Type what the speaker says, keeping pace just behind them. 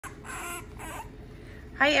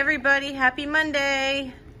Hi everybody, happy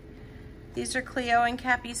Monday. These are Cleo and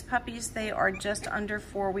Cappy's puppies. They are just under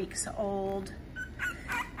 4 weeks old.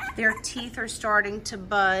 Their teeth are starting to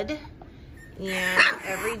bud, and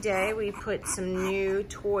every day we put some new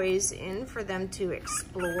toys in for them to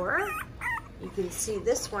explore. You can see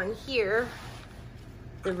this one here,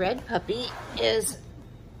 the red puppy, is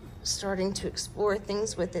starting to explore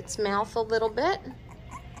things with its mouth a little bit.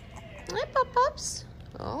 Hi, pup-pups.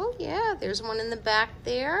 Oh yeah, there's one in the back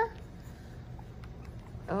there.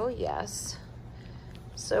 Oh yes.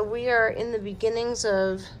 So we are in the beginnings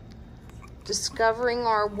of discovering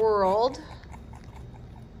our world.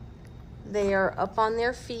 They are up on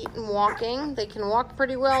their feet and walking. They can walk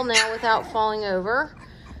pretty well now without falling over.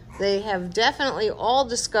 They have definitely all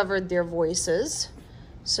discovered their voices.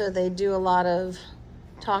 So they do a lot of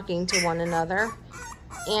talking to one another.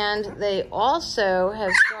 And they also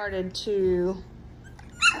have started to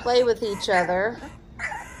play with each other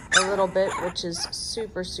a little bit, which is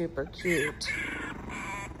super, super cute.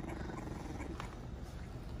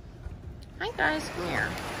 Hi guys, come here.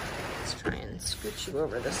 Let's try and scoot you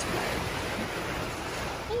over this way.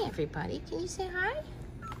 Hey everybody, can you say hi?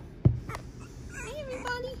 Hi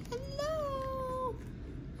everybody, hello.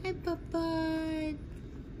 Hi Bud.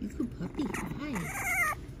 You good puppy, hi.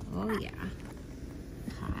 Oh yeah.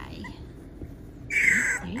 Hi.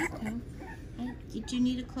 There you go. Did you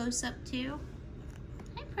need a close-up too?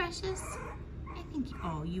 Hi, Precious. I think,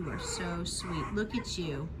 oh, you are so sweet. Look at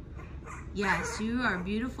you. Yes, you are a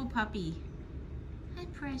beautiful puppy. Hi,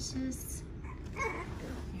 Precious. There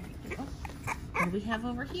we go. What do we have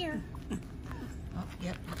over here? Oh,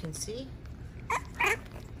 yep, you can see.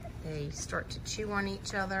 They start to chew on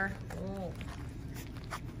each other. Oh.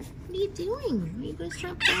 What are you doing? Are you going to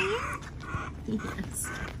start playing? Yes.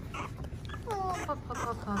 Oh,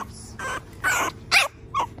 pups.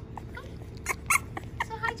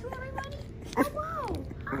 Say hi to everybody. Oh, wow.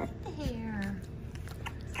 Hi there.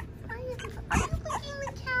 Are you licking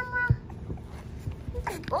the camera?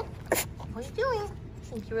 Oh, what are you doing? I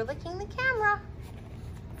think you were licking the camera.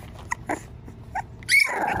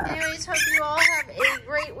 Anyways, hope you all have a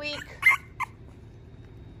great week.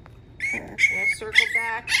 We'll circle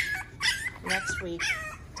back next week.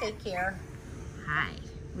 Take care. Hi.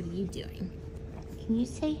 What are you doing? Can you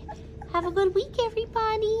say, have a good week,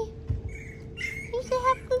 everybody? Can you say,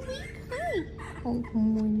 have a good week? Hi. Oh,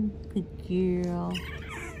 come on. Good girl.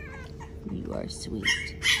 You are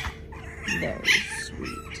sweet. Very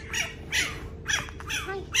sweet.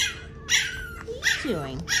 Hi. What are you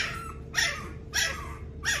doing?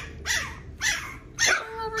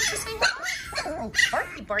 Coming over to say hi? Oh,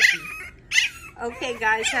 barky, barky. Okay,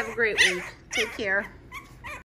 guys, have a great week. Take care.